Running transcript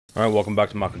Alright, welcome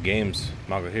back to Mahkel Games.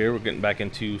 Mahkel here. We're getting back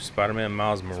into Spider-Man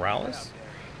Miles Morales.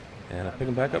 And I'm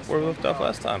picking back up where we left off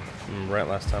last time. Right,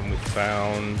 last time we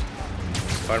found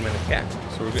Spider-Man the cat.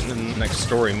 So we're getting into the next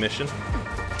story mission.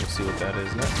 Let's see what that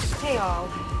is next. Hey all,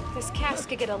 this cast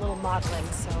could get a little maudlin,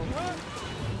 so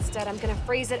instead I'm gonna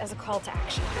phrase it as a call to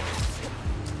action.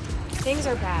 Things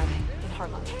are bad in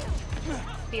Harlem.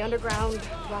 The underground,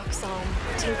 Roxxon,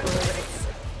 Tinkerer,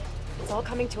 it's all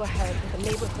coming to a head with the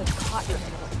neighborhood caught in the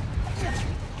middle.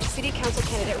 City Council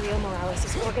candidate Rio Morales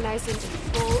is organizing a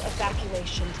full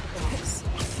evacuation to the Bronx.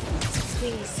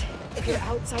 Please, if you're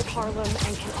outside Harlem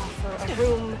and can offer a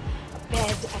room, a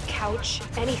bed, a couch,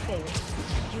 anything,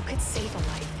 you could save a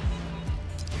life.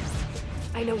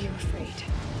 I know you're afraid.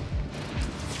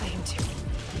 I am too.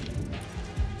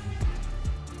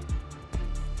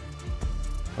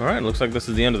 Alright, looks like this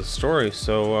is the end of the story,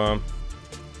 so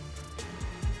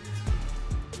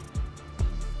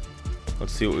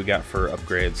let's see what we got for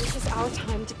upgrades. This is our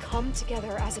time to come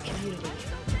together as a community.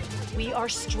 We are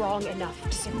strong enough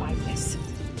to survive this.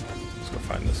 Let's go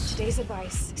find this. Today's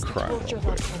advice is to hold your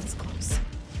loved ones close.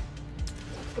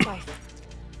 Goodbye.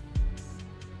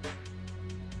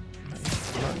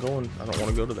 I'm not going. I don't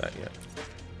want to go to that yet.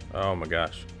 Oh my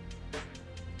gosh.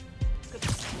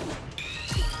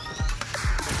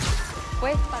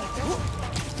 Wait,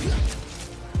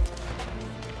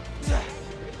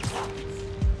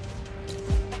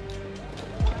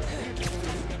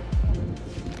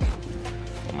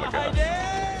 Oh my gosh.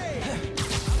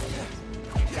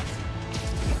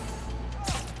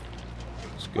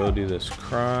 Let's go do this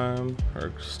crime,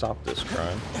 or stop this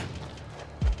crime.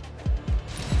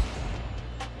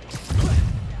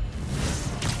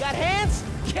 Got hands?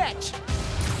 Catch!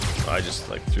 I just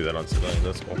like threw that on civilians.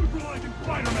 That's cool.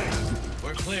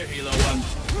 We're clear, Hilo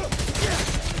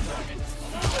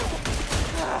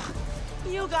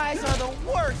 1. You guys are the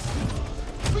worst!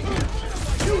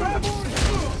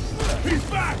 He's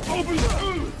back! Open!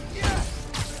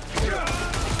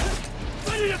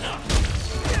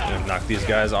 Gonna knock these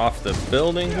guys off the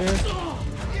building here. Oh,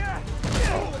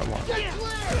 come on.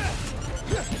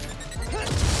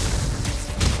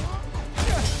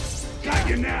 Got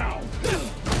you now!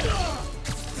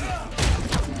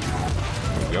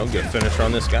 There we go. Get a finisher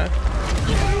on this guy. I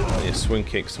need to swing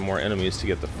kick some more enemies to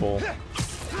get the full.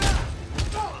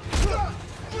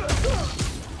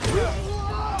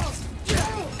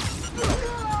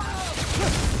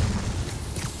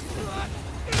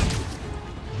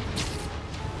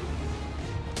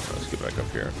 Let's get back up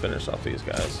here and finish off these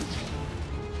guys.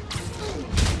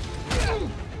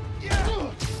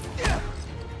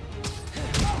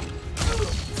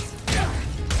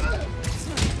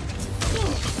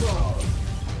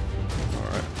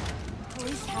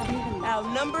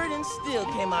 Outnumbered and still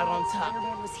came out on top.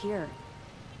 Spider-Man was here.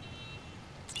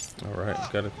 All right,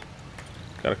 got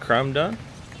a crime done,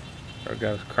 or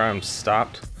got a crime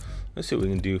stopped. Let's see what we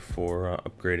can do for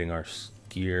upgrading our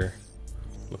gear.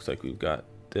 Looks like we've got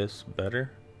this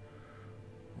better.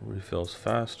 Refills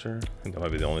faster. I think that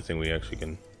might be the only thing we actually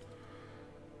can.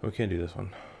 We can't do this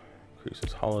one.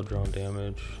 Increases hollow drone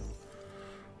damage.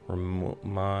 Remote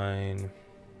mine.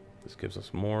 This gives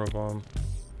us more of them.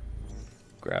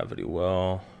 Gravity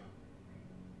well.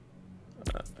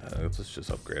 Let's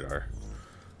just upgrade our.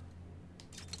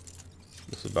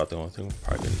 This is about the only thing we're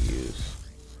probably going to use.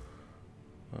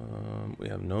 We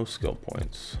have no skill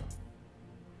points.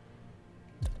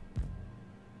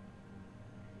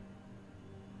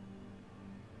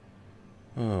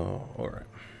 Oh, all right.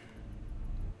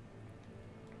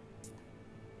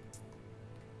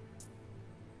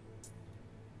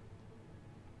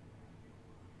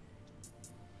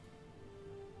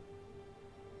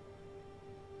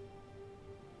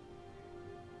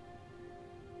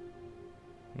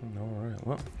 All right.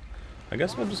 Well, I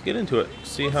guess we'll just get into it.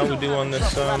 See how we do on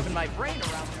this.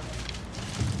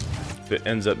 If it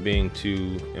ends up being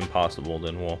too impossible,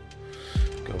 then we'll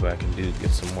go back and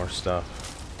get some more stuff.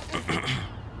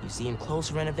 You see him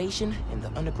close renovation, and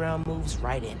the underground moves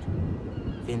right in.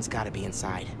 Finn's gotta be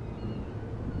inside.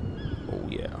 Oh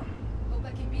yeah. Hope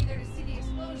I can be there to see the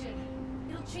explosion.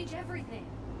 It'll change everything.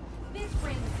 This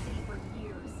ran the city for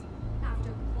years.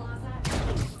 After Plaza.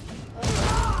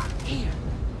 Here,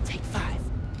 take 5.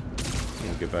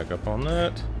 We'll get back up on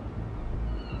that.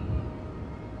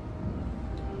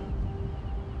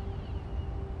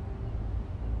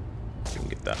 We can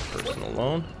get that person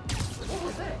alone.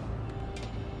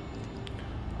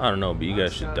 I don't know, but you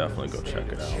guys should definitely go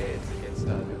check it out.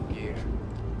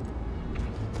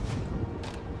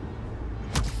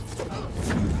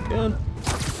 Good.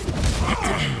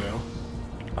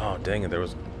 Oh, dang it, there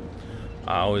was...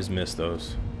 I always miss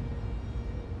those.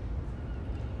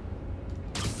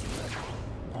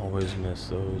 Always miss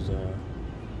those.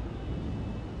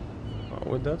 Oh,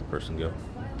 where'd the other person go?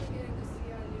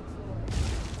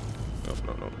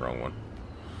 No, wrong one.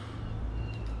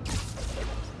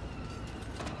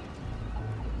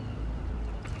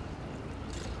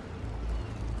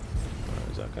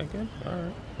 Is that guy good?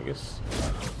 Alright, I guess.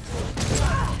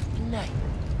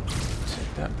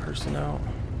 Take that person out.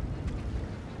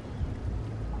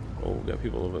 Oh, we got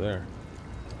people over there.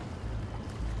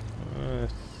 I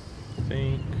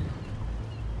think.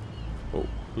 Oh,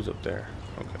 who's up there?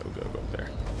 Okay, we'll go up there.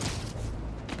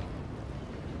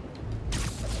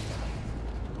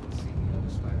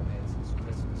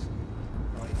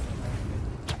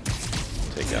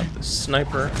 Take out the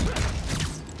sniper.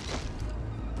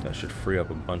 That should free up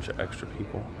a bunch of extra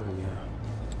people. Oh yeah.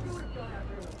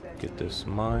 Get this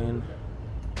mine.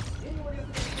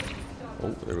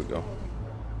 Oh, there we go.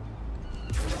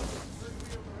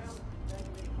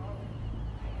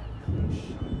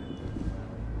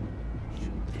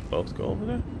 Both go over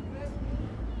there.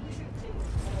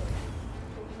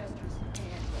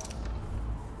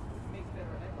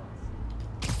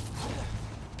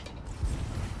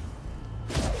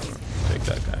 Take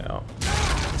that guy out.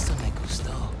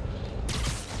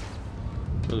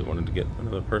 Really wanted to get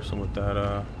another person with that.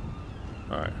 All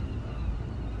right.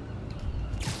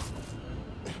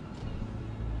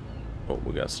 Oh,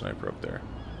 we got a sniper up there.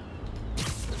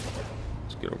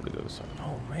 Let's get over to the other side.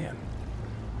 Oh man.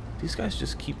 These guys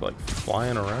just keep like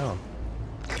flying around.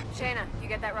 Shayna, you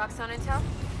get that Roxxon intel?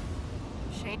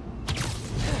 Shayna?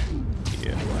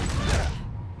 Yeah.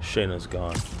 Shayna's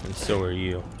gone, and so are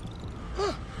you.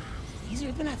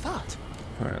 Easier than I thought.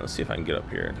 Alright, let's see if I can get up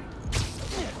here and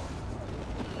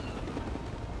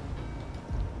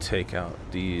take out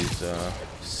these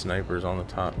snipers on the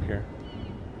top here.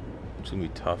 It's gonna be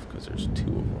tough because there's 2 of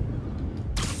them.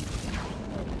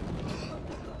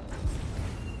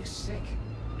 You're sick.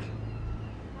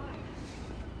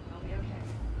 I'll be okay.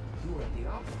 You were at the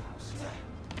opera house.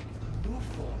 New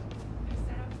form. I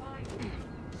said I'm fine.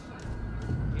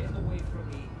 Get away from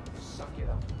me. Suck it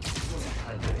up. You're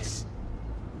behind this.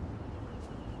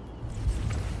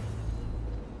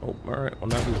 Oh, alright, well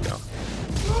now who's down?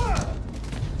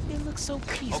 They look so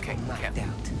peaceful. Okay, knocked Captain.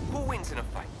 out. Who wins in a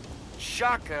fight?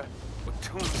 Shaka or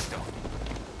Tombstone?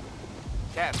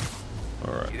 Captain,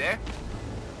 Alright. you there?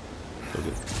 Look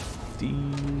at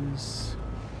these.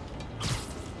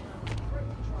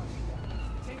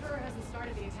 Tinker hasn't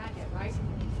started the attack yet, right?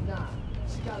 Nah,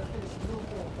 she gotta finish the new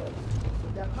form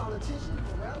first. That politician,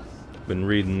 Morales? Been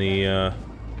reading the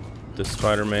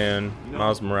Spider-Man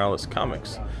Miles Morales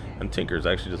comics, and Tinker's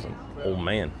actually just an old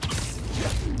man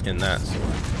in that, so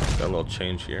got a little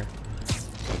change here.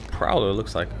 Prowler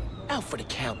looks like Out for the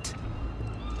count.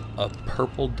 a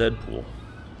purple Deadpool.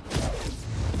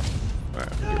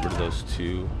 Alright, get rid of those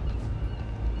 2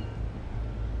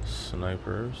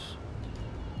 snipers.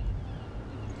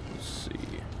 Let's see.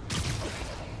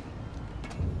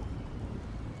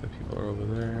 The people are over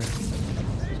there.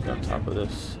 Let's go on top of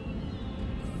this.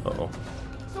 Uh-oh.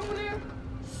 Someone here?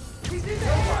 He's in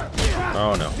there!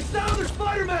 Oh no. It's the other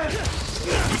Spider-Man!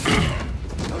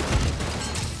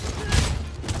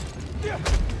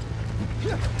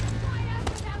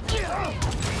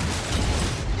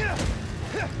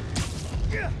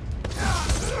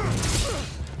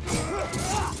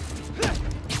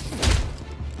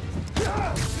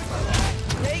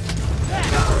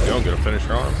 You don't get a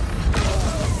finisher on him.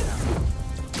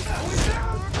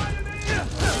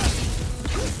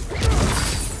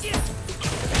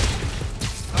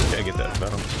 Okay, get that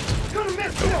Venom.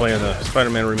 I'm playing the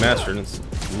Spider-Man Remastered, and it's a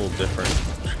little different.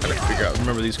 Trying to figure out,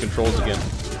 remember these controls again.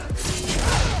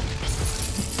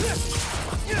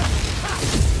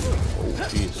 Oh,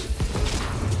 jeez.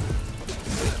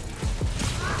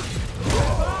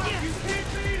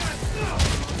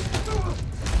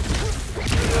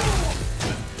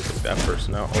 Take that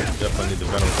person out. Oh, definitely need the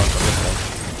Venom punch on this one.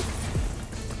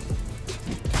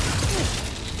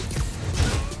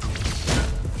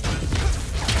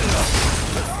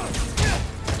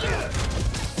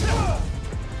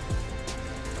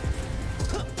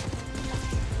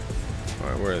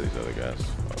 Where are these other guys?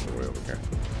 Oh, they're way over here.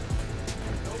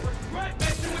 Right,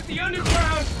 messing with the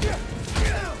underground! There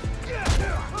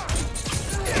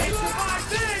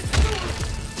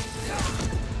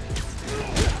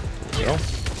we go.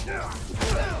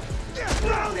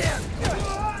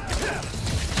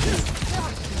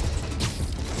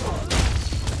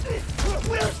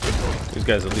 These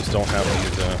guys at least don't have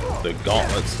these the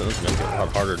gauntlets, so it's gonna get a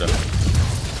lot harder to.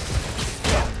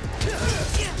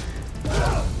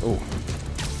 Oh.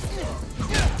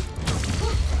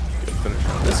 Good finish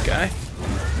on this guy.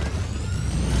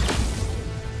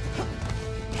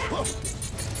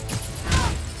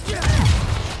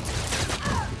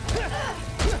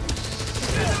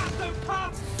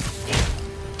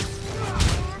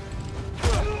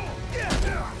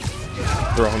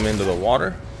 Throw him into the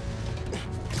water.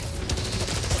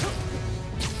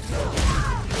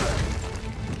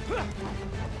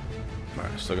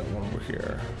 Alright, still got one over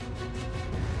here.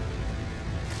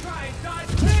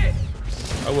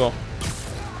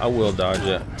 I will dodge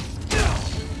it.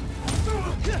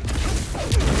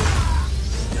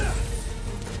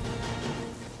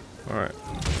 Alright.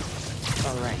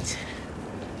 Alright.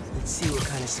 Let's see what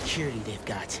kind of security they've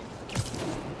got.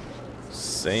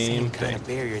 Same kind thing. of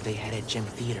barrier they had at Gym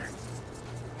Theater.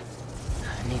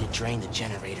 I need to drain the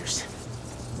generators.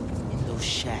 In those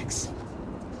shacks.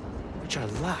 Which are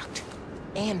locked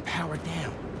and powered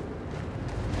down.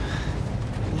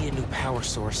 I need a new power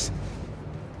source.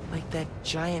 Like that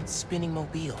giant spinning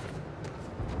mobile.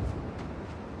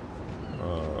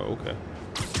 Okay.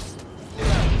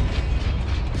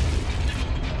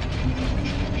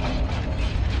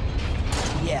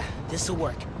 Yeah, this'll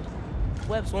work.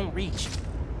 Webs won't reach.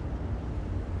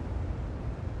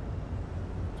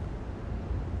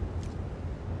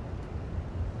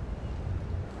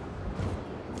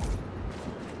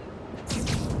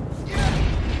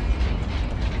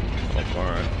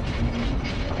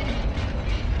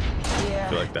 I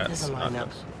feel like that's not up.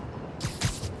 this.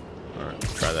 Alright,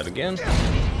 try that again.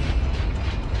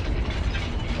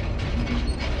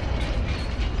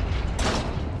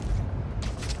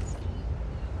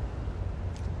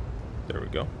 There we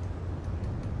go.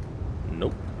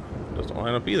 Nope. Doesn't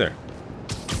line up either.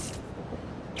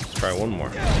 Let's try one more.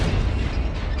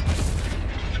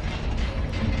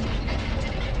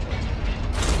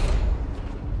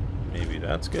 Maybe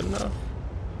that's good enough.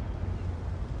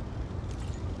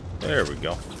 There we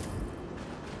go.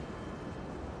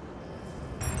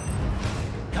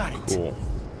 Got it. Cool.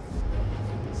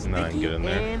 Now I can get in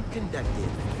there. And conducted.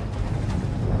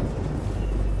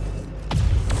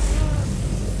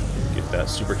 Get that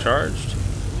supercharged.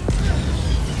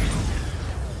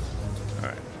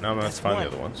 Alright, now I'm gonna find the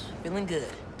other ones. Feeling good.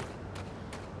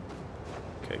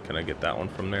 Okay, can I get that one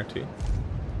from there too?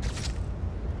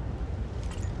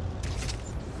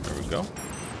 There we go.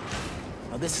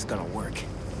 Oh, this is gonna work.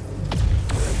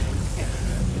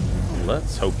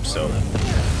 Let's hope so.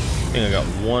 I think I got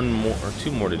one more or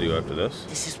two more to do after this.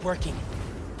 This is working.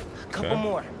 A couple Okay.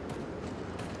 more.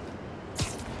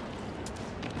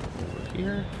 Over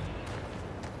here.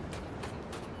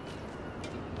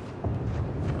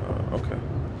 Okay.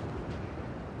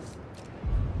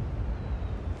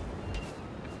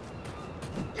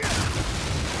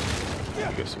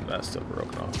 I guess some of that stuff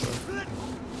broken off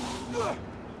though.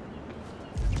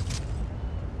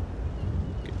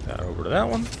 Get that over to that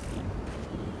one.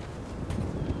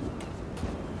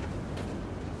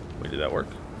 Wait, did that work?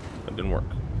 That didn't work.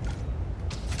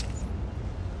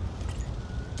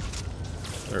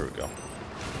 There we go.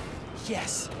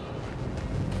 Yes.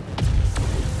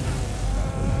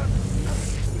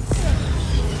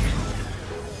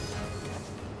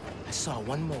 I saw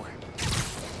one more.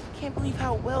 Can't believe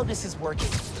how well this is working.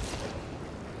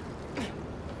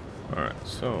 Alright,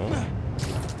 so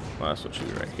last one should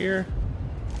be right here.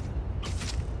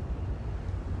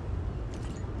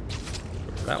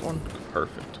 Go for that one.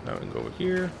 Perfect. Now we can go over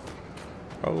here.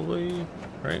 Probably,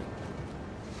 right?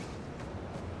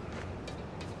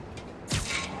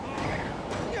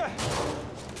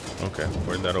 Okay,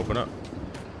 where'd that open up?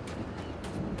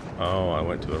 Oh, I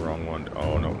went to the wrong one.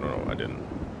 Oh, no, I didn't.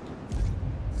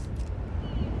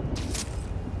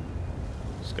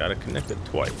 Just gotta connect it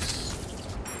twice.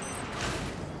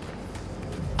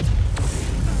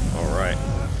 Alright.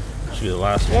 Should be the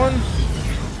last one.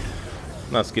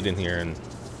 Let's get in here and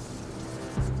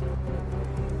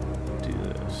do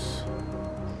this.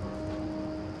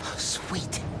 Oh,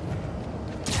 sweet.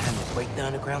 Time to break the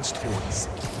underground's toys.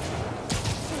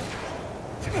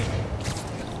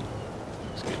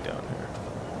 Let's get down here.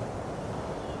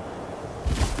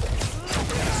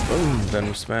 Boom,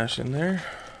 then smash in there.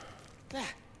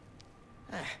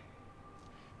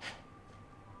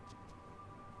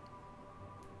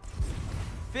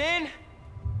 Phin?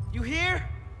 You here?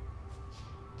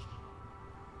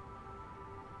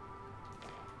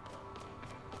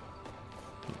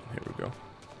 Here we go.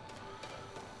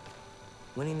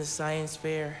 Winning the science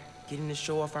fair, getting to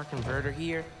show off our converter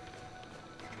here.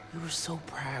 We were so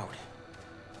proud.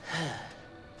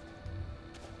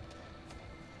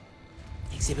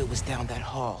 The exhibit was down that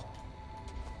hall.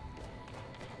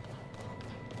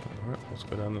 Alright, let's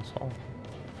go down this hall.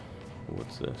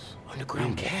 What's this?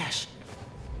 Underground cache.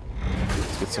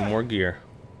 Let's get some more gear.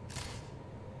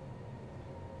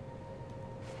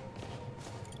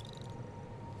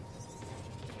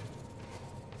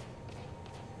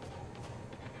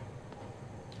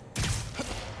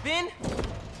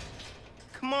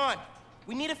 Come on.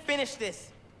 We need to finish this.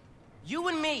 You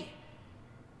and me.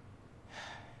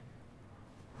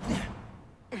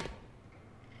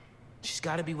 She's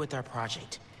got to be with our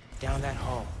project. Down that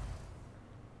hall.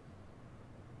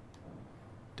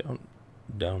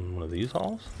 Down one of these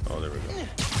halls? Oh, there we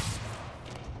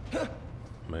go.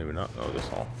 Maybe not. Oh, this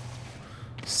hall.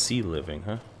 Sea living,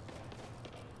 huh?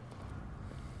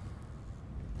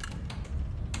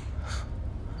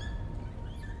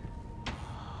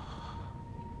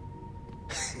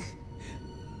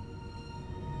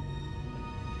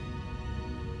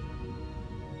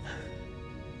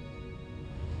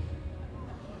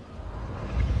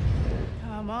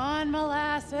 Come on,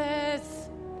 Molasses.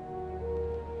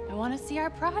 I want to see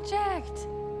our project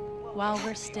while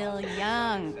we're still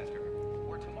young.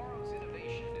 Where tomorrow's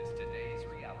innovation is today's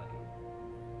reality.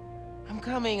 I'm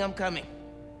coming.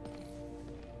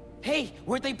 Hey,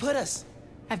 where'd they put us?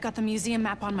 I've got the museum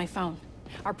map on my phone.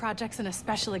 Our project's in a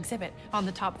special exhibit on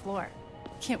the top floor.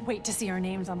 Can't wait to see our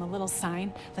names on the little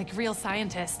sign, like real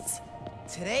scientists.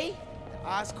 Today, the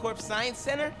Oscorp Science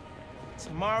Center.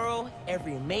 Tomorrow,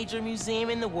 every major museum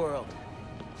in the world.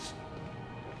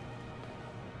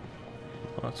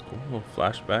 Oh, that's cool. A little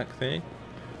flashback thing.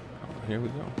 Oh, here we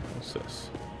go. What's this?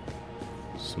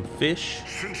 Some fish.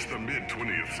 Since the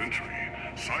mid-20th century,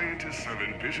 scientists have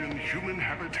envisioned human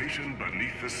habitation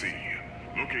beneath the sea.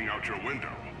 Looking out your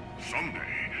window,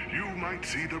 someday you might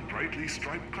see the brightly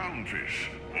striped clownfish,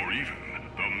 or even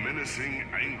the menacing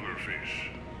anglerfish.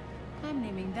 I'm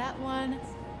naming that one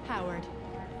Howard.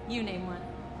 You name one.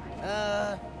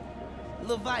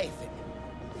 Leviathan.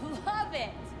 Love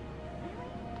it!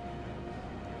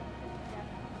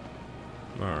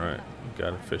 Alright.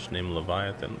 Got a fish named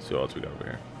Leviathan. Let's see what else we got over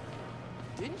here.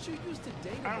 Didn't you used to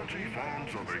date a Algae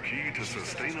farms are the key to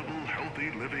sustainable,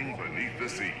 healthy living beneath the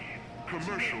sea.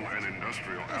 Commercial and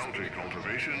industrial algae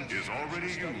cultivation is already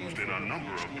used in a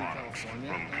number of products,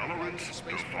 from colorants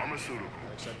to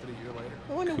pharmaceuticals. accepted a year later?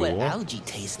 I wonder Cool. what algae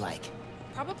tastes like.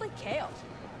 Probably kale.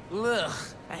 Ugh,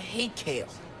 I hate kale.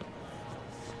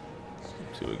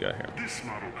 Let's see what we got here. This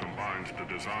model combines the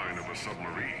design of a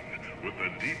submarine with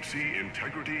the deep-sea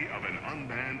integrity of an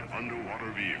unmanned underwater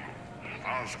vehicle.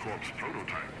 Oscorp's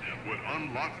prototype would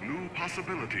unlock new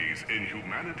possibilities in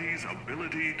humanity's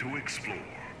ability to explore.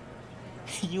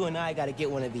 You and I gotta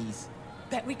get one of these.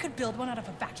 Bet we could build one out of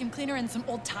a vacuum cleaner and some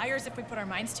old tires if we put our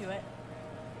minds to it.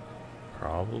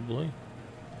 Probably.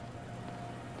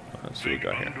 Let's see what we Think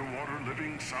got here. underwater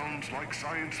living sounds like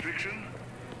science fiction?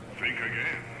 Think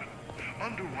again.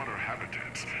 Underwater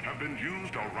habitats have been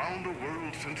used around the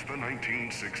world since the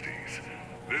 1960s.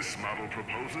 This model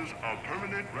proposes a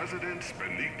permanent residence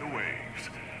beneath the waves.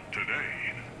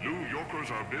 Today, New Yorkers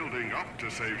are building up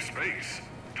to save space.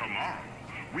 Tomorrow,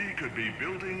 we could be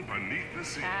building beneath the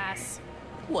sea. Pass.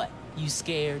 What, you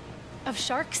scared? Of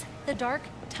sharks, the dark,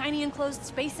 tiny enclosed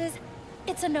spaces,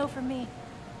 it's a no for me.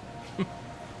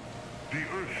 The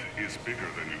Earth is bigger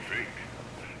than you think.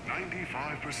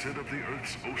 95% of the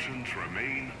Earth's oceans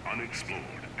remain unexplored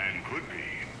and could be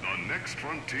the next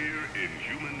frontier in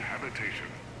human habitation.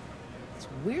 It's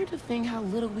weird to think how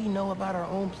little we know about our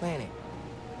own planet.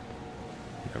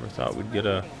 Never thought we'd get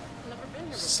a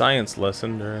science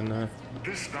lesson during the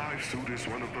This dive suit is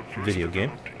one of the first Video game.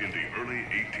 developed in the early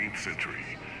 18th century.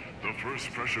 The first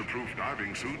pressure-proof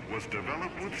diving suit was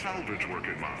developed with salvage work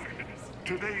in mind.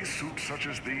 Today's suits such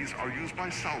as these are used by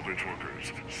salvage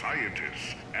workers,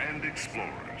 scientists, and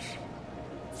explorers.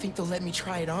 Think they'll let me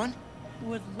try it on?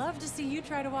 Would love to see you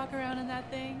try to walk around in that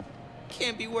thing.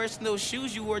 Can't be worse than those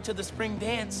shoes you wore to the spring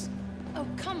dance. Oh,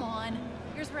 come on.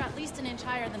 Yours were at least an inch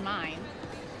higher than mine.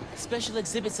 Special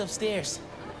exhibits upstairs.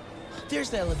 There's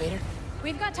the elevator.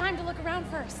 We've got time to look around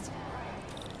first.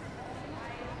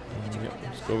 Yep,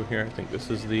 let's go over here. I think this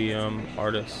is the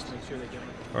artist.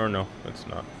 Or no, it's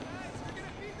not.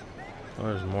 Oh,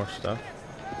 there's more stuff.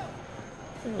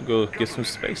 We'll go get some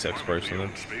space exploration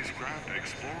then. Spacecraft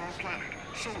explore our planet,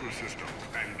 solar system,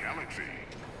 and galaxy.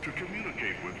 To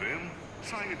communicate with them,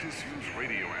 scientists use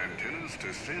radio antennas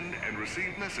to send and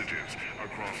receive messages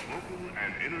across local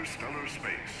and interstellar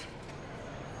space.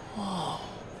 Whoa.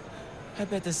 I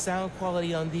bet the sound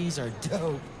quality on these are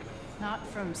dope. Not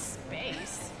from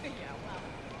space.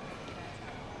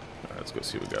 Alright, let's go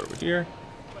see what we got over here.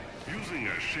 Using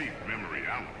a shape memory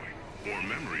alloy, or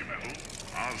memory metal,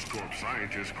 Oscorp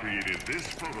scientists created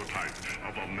this prototype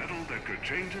of a metal that could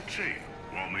change its shape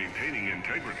while maintaining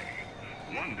integrity.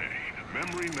 One day,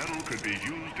 memory metal could be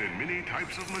used in many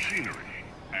types of machinery,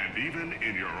 and even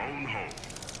in your own home.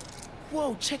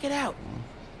 Whoa, check it out.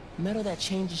 Metal that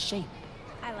changes shape.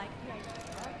 I like the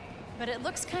idea. But it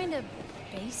looks kind of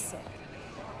basic.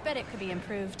 Bet it could be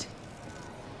improved.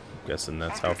 Guessing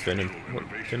that's how Finn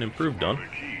improved on. The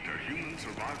key to human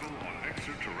survival on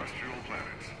extraterrestrial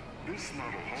planets. This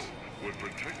model home would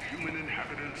protect human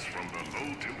inhabitants from the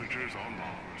low temperatures on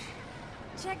Mars.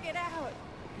 Check it out.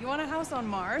 You want a house on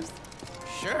Mars?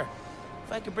 Sure.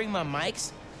 If I could bring my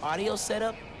mics, audio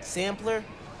setup, sampler.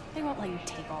 They won't let you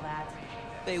take all that.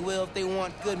 They will if they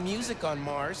want good music on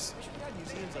Mars.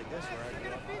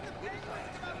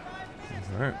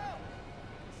 Alright.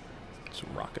 Some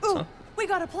rockets, Ooh, huh? we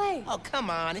gotta play. Oh, come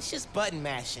on. It's just button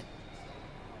mashing.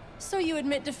 So you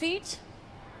admit defeat?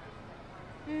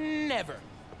 Never.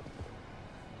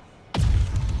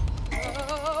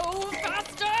 Oh,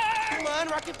 faster! Come on,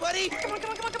 Rocket Buddy. Come on,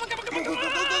 come on, come on, come on, come on, come Go, on, go,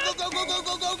 go, go, go, go,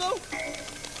 go, go, go, go.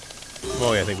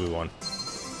 Oh yeah, I think we won.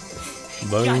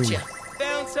 Boom. Gotcha.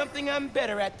 Found something I'm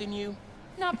better at than you.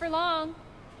 Not for long.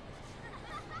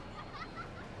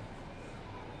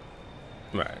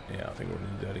 Right, yeah, I think we're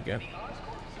gonna do that again.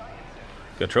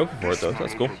 Got a trophy for it though,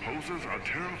 that's cool. Proposes a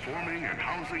terraforming and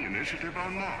housing initiative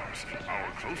on Mars,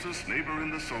 our closest neighbor in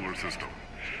the solar system.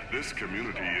 This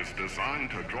community is designed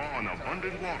to draw on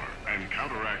abundant water and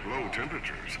counteract low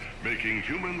temperatures, making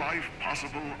human life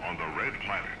possible on the red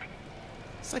planet.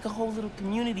 It's like a whole little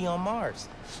community on Mars.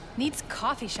 Needs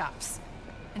coffee shops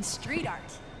and street art.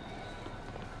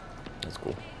 That's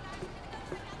cool.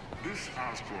 This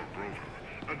Oscorp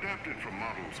rover, adapted from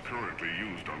models currently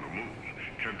used on the moon,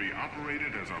 can be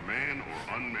operated as a man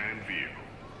or unmanned vehicle.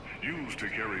 Used to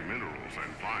carry minerals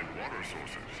and find water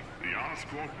sources, the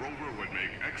Oscorp rover would make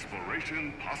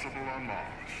exploration possible on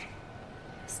Mars.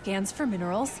 Scans for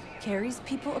minerals, carries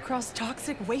people across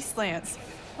toxic wastelands.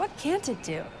 What can't it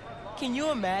do? Can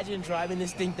you imagine driving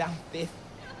this thing down Fifth?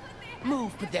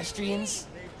 Move, pedestrians.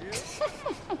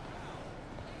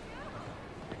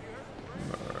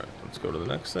 Alright, let's go to the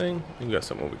next thing. We got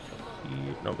some over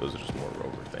here. No, those are just more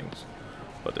rover things.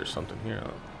 But there's something here.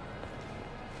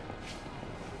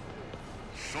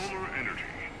 Solar energy,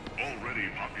 already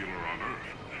popular on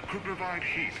Earth, could provide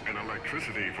heat and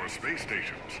electricity for space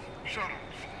stations, shuttles,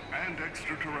 and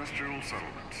extraterrestrial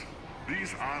settlements.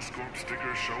 These Oscorp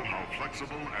stickers show how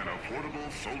flexible and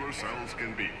affordable solar cells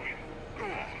can be. Go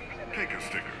on, take a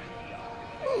sticker.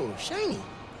 Ooh, shiny.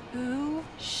 Ooh,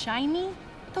 shiny?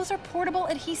 Those are portable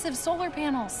adhesive solar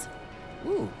panels.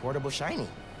 Ooh, portable shiny.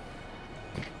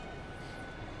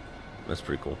 That's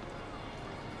pretty cool.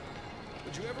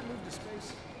 Would you ever move to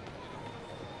space?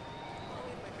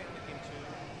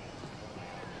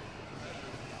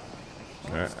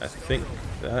 Alright, I think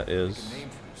that is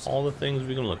all the things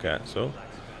we can look at. So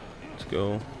let's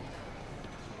go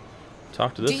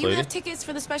talk to this Do you lady. have tickets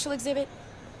for the special exhibit?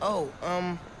 Oh,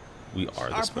 We are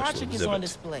the our special project exhibit. is on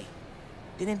display.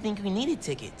 Didn't think we needed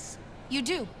tickets. You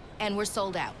do, and we're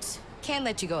sold out. Can't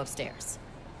let you go upstairs.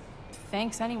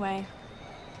 Thanks anyway.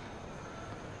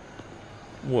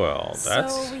 Well,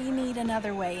 that's So we need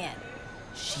another way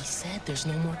in. She said there's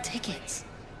no more tickets.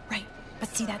 Right, but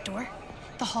see that door?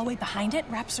 The hallway behind it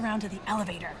wraps around to the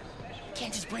elevator.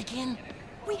 Can't just break in.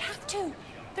 We have to.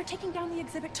 They're taking down the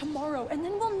exhibit tomorrow, and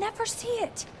then we'll never see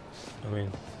it. I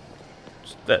mean,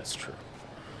 that's true.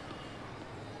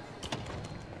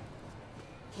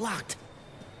 Locked.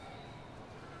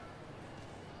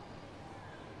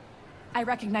 I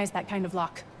recognize that kind of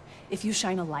lock. If you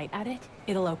shine a light at it,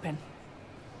 it'll open.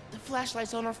 The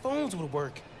flashlights on our phones would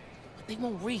work, but they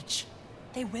won't reach.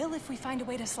 They will if we find a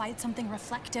way to slide something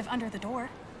reflective under the door.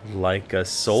 Like a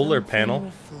solar Something panel.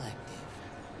 reflective.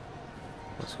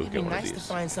 Let's go It'd get be one nice of to these.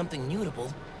 find something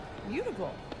mutable.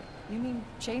 Mutable? You mean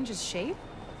changes shape?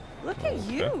 Look at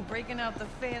you breaking out the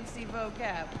fancy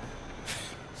vocab.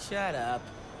 Shut up.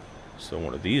 So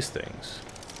one of these things.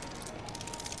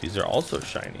 These are also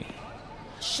shiny.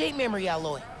 Shape memory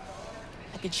alloy.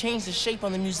 I could change the shape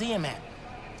on the museum map.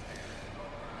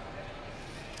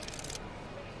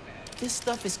 This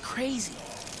stuff is crazy.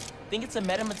 Think it's a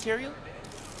metamaterial?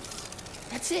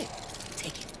 That's it.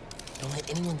 Take it. Don't let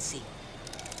anyone see.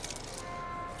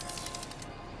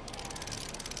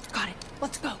 Got it.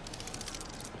 Let's go.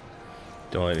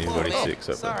 Don't let anybody Oh, see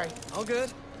except for sorry. All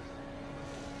good?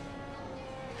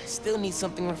 I still need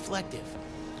something reflective.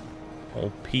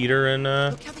 old Peter and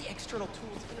Look how the external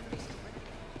tools interface.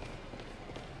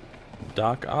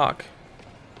 Doc Ock.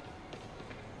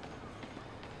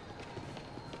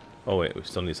 Oh wait, we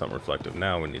still need something reflective.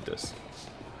 Now we need this.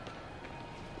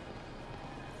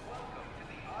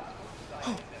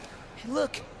 Oh, hey,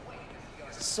 look.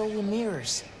 Solar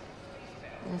mirrors.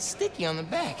 And sticky on the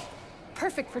back.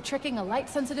 Perfect for tricking a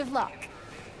light-sensitive lock.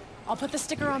 I'll put the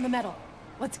sticker on the metal.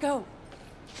 Let's go.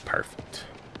 Perfect.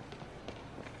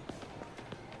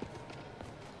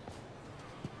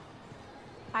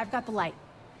 I've got the light.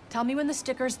 Tell me when the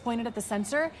sticker's pointed at the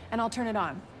sensor, and I'll turn it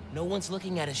on. No one's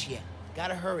looking at us yet.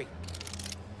 Gotta hurry.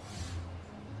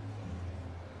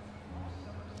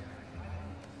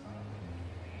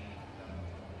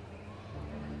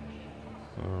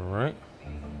 All right.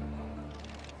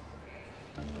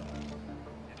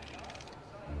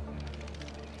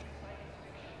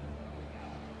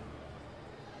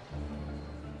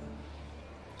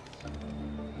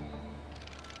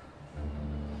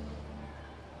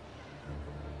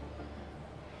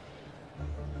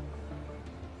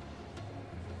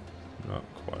 Not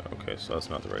quite. Okay, so that's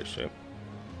not the right shape.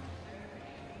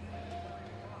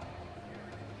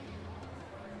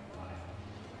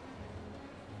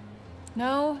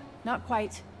 No, not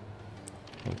quite.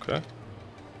 Okay.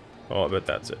 Oh, I bet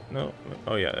that's it. No.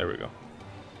 Oh, yeah, there we go.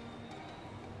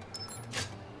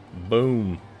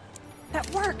 Boom. That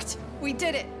worked! We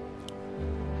did it!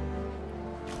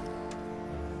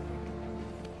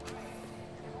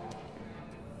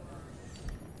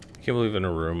 Can't believe in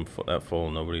a room that full,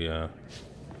 nobody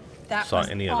That saw was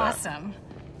any of that. awesome.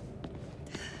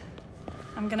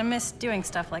 I'm gonna miss doing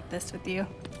stuff like this with you.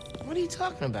 What are you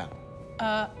talking about?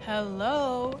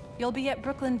 Hello? You'll be at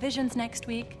Brooklyn Visions next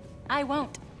week. I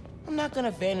won't. I'm not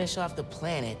gonna vanish off the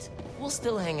planet. We'll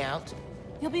still hang out.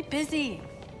 You'll be busy.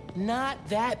 Not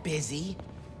that busy.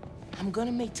 I'm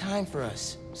gonna make time for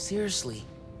us. Seriously.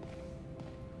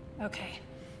 Okay.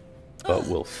 But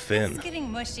will This Phin? is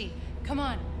getting mushy. Come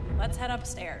on, let's head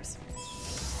upstairs.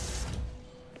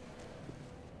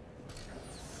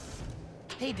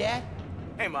 Hey, Dad.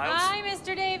 Hey, Miles. Hi,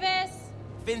 Mr. Davis.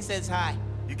 Phin says hi.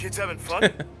 You kids having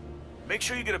fun? Make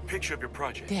sure you get a picture of your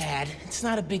project. Dad, it's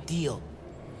not a big deal.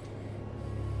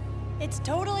 It's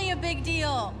totally a big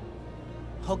deal.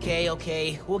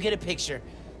 Okay. We'll get a picture.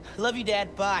 Love you,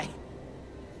 Dad. Bye.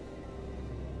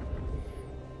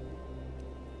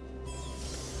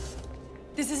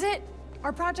 This is it.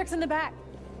 Our project's in the back.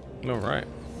 All right.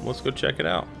 Let's go check it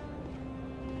out.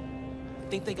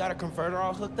 Think they got a converter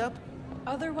all hooked up?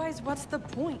 Otherwise, what's the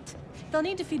point? They'll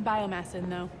need to feed biomass in,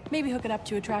 though. Maybe hook it up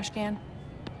to a trash can.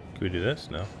 Can we do this?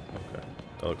 No? Okay.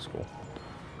 That looks cool.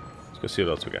 Let's go see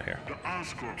what else we got here. The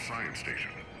Oscorp Science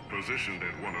Station, positioned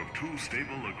at one of two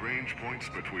stable Lagrange points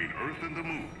between Earth and the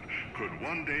Moon, could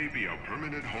one day be a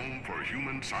permanent home for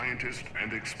human scientists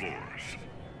and explorers.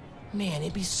 Man,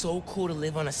 it'd be so cool to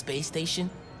live on a space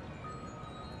station.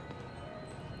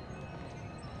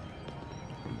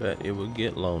 I bet it would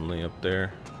get lonely up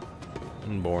there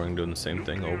and boring doing the same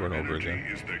thing over and over Nuclear again.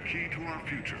 energy is the key to our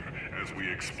future as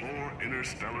we explore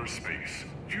interstellar space.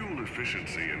 Fuel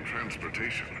efficiency and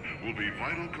transportation will be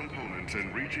vital components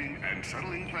in reaching and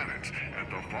settling planets at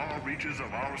the far reaches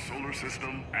of our solar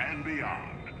system and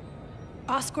beyond.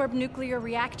 Oscorp nuclear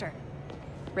reactor.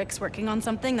 Rick's working on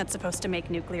something that's supposed to make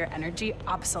nuclear energy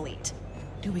obsolete.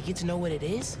 Do we get to know what it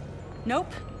is?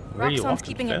 Nope. Where are you Roxxon's walking,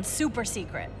 keeping Phin? it super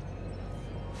secret.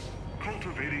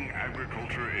 Cultivating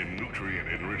agriculture in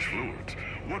nutrient-enriched fluids,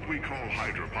 what we call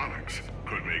hydroponics,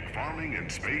 could make farming in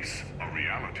space a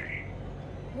reality.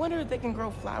 Wonder if they can grow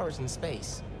flowers in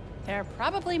space. They're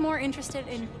probably more interested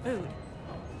in food.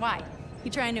 Why?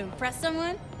 You trying to impress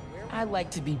someone? I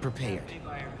like to be prepared.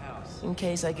 In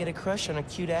case I get a crush on a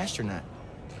cute astronaut.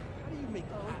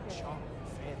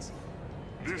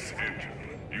 This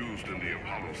engine, used in the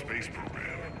Apollo space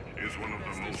program, is one of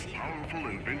the most powerful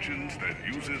inventions that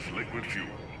uses liquid fuel.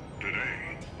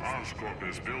 Today, Oscorp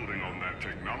is building on that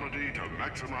technology to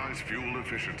maximize fuel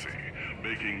efficiency,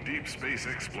 making deep space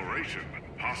exploration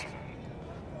possible.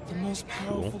 The most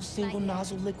powerful single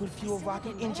nozzle liquid fuel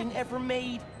rocket engine ever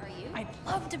made. I'd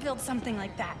love to build something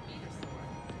like that.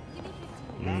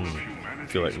 I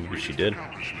feel like maybe she did.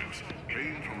 Accomplishments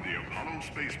came from the Apollo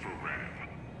space program.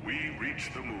 We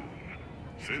reached the moon.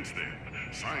 Since then,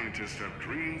 scientists have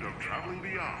dreamed of traveling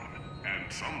beyond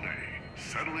and someday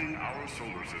settling our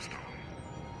solar system.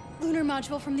 Lunar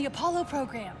module from the Apollo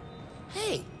program.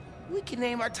 Hey, we can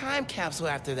name our time capsule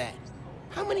after that.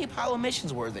 How many Apollo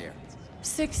missions were there?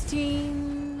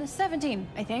 17,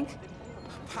 I think.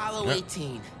 Apollo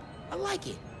 18. I like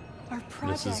it. Our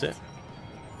project. This is it.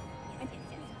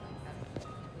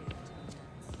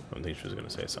 I think she was going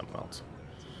to say something else.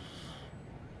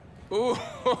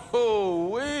 Oh,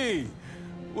 wait!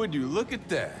 Would you look at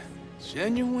that?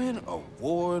 Genuine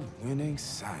award-winning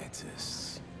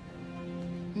scientists.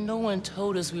 No one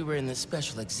told us we were in the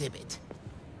special exhibit.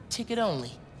 Ticket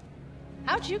only.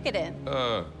 How'd you get in?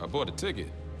 I bought a ticket.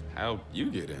 How'd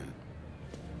you get in?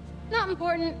 Not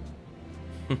important.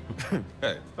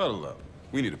 Hey, huddle up.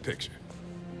 We need a picture.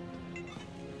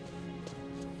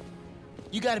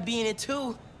 You gotta be in it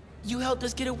too. You helped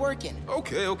us get it working.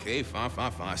 Okay,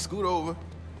 fine. Scoot over.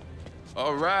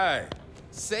 All right.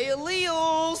 Say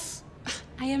alleles.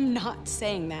 I am not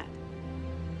saying that.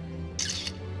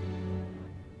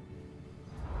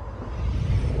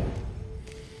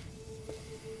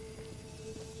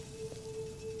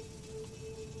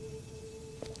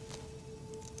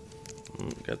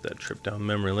 Got that trip down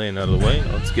memory lane out of the way.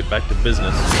 Let's get back to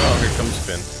business. Oh, here comes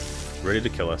Phin, ready to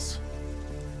kill us.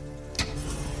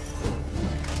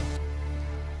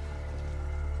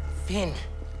 Phin,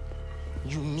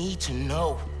 you need to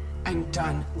know. I'm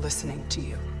done listening to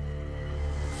you.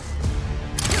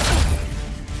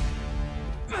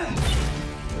 Now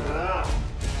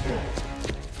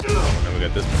we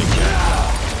got this big guy.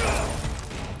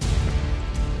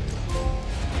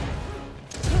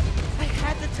 I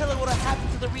had to tell her what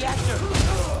happened to the reactor.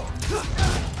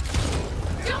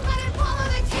 Don't let him follow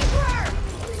the tinkerer!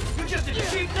 You just a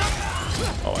cheap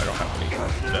Oh, I don't have any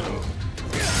venom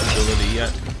ability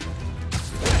yet.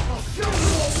 I'll show you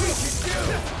what we can do!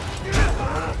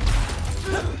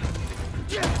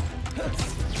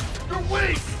 You're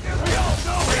weak! We all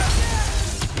know it!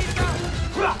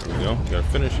 There we go. Got a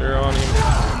finisher on him.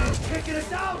 Taking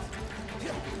us out!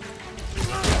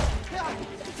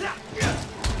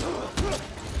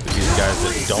 These guys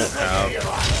that don't have.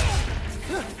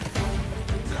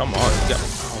 Come on, you got.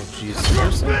 Oh, jeez,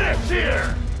 seriously. Here!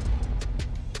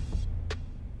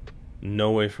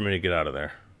 No way for me to get out of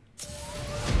there. You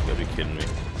gotta be kidding me.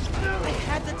 I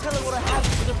had to tell her what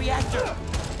happened to the reactor.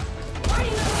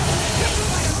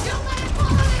 Don't let him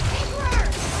follow the tinkerer!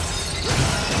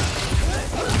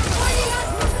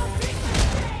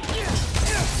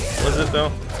 Was it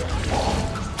though?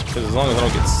 Because as long as I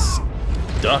don't get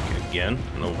stuck again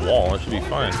in the wall, I should be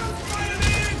fine.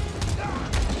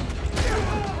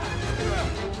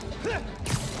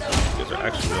 These are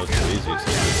actually relatively easy, so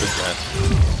it's good guys.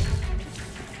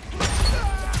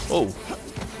 Oh!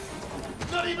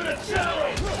 Not even a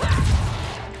challenge!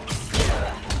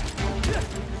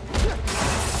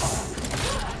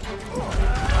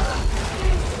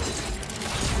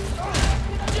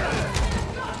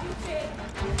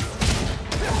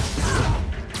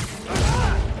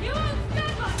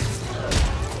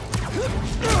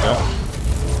 Go.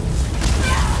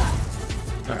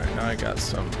 Alright, now I got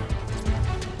some.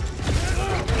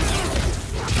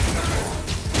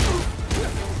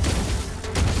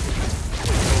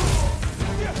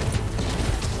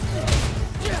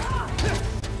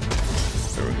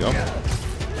 There we go.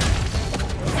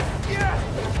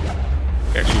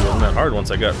 Actually wasn't that hard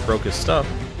once I broke his stuff.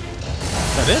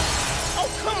 Is that it? Oh,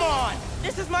 come on!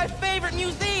 This is my favorite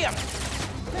museum!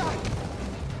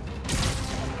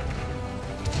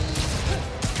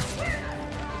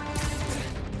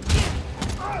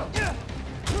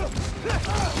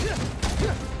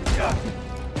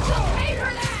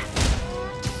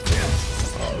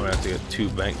 Oh, I'm gonna have to get 2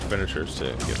 banked finishers to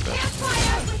get that.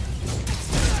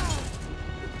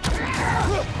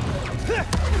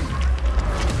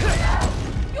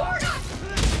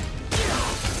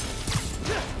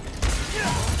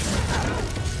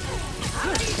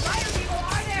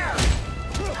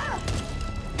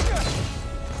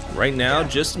 Right now,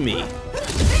 just me.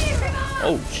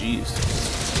 Oh, jeez.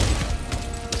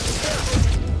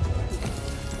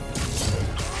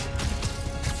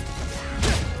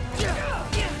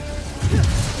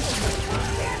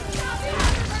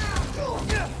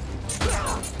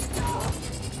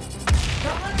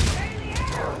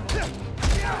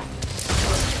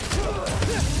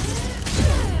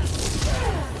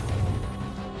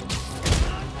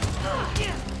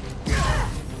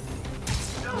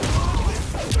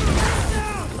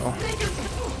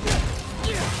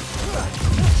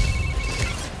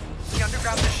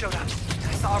 Showdown.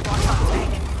 I saw a rock on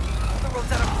tank. The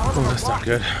road's out of armor. Oh, that's not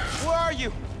good. Where are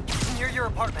you? Near your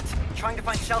apartment, trying to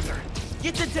find shelter.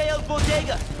 Get to Dale's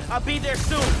Bodega. I'll be there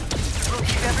soon. We'll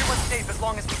keep everyone safe as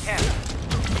long as we can.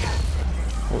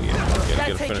 Oh yeah, gotta get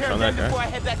a take finish care on of that them before I guy.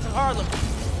 head back to Harlem.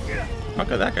 How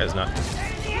come that guy's not?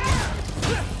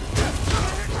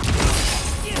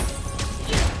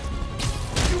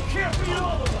 You can't beat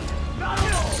all of us! Not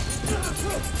all!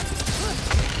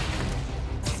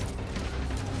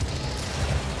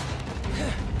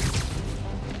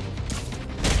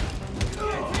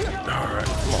 Alright,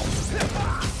 come on.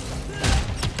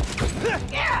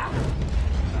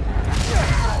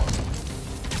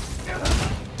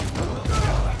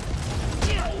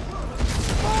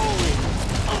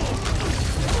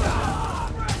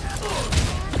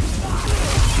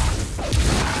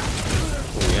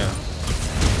 Oh yeah.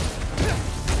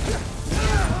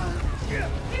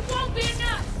 It won't be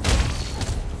enough!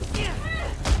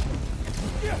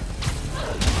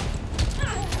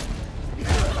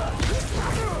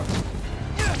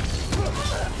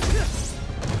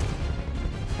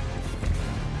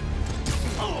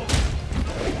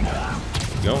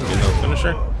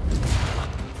 finisher?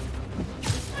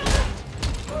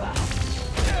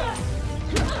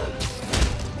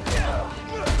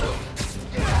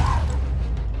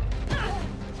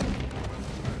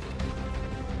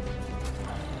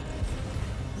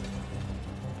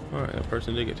 Alright, that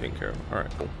person did get taken care of.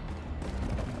 Alright, cool.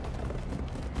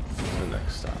 The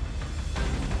next stop.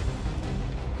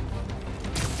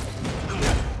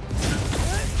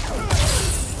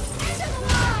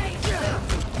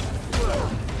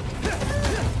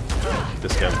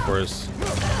 This guy before his,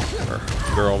 or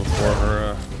girl before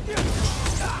her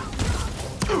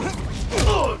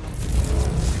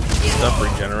stuff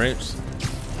regenerates.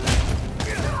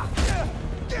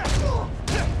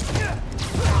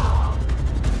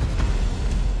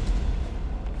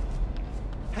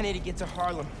 I need to get to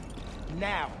Harlem.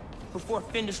 Now. Before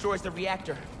Phin destroys the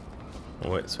reactor. Oh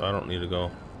wait, so I don't need to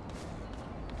go.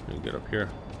 I need to get up here.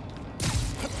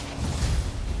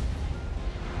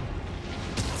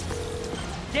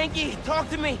 Yankee, talk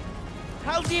to me.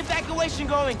 How's the evacuation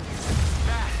going?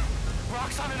 Bad.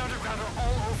 Rocks on and underground are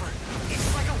all over.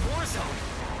 It's like a war zone.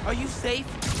 Are you safe?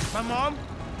 My mom?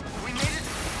 We made it.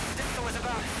 There was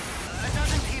about a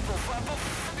dozen people.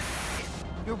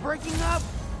 You're breaking up.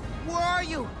 Where are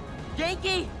you?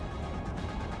 Yankee?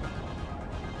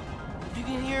 If you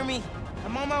can hear me,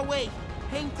 I'm on my way.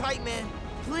 Hang tight, man.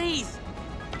 Please.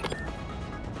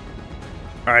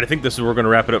 Alright, I think this is where we're going to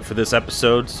wrap it up for this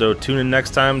episode. So tune in next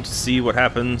time to see what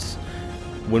happens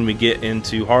when we get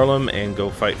into Harlem and go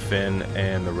fight Phin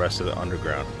and the rest of the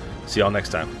underground. See y'all next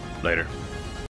time. Later.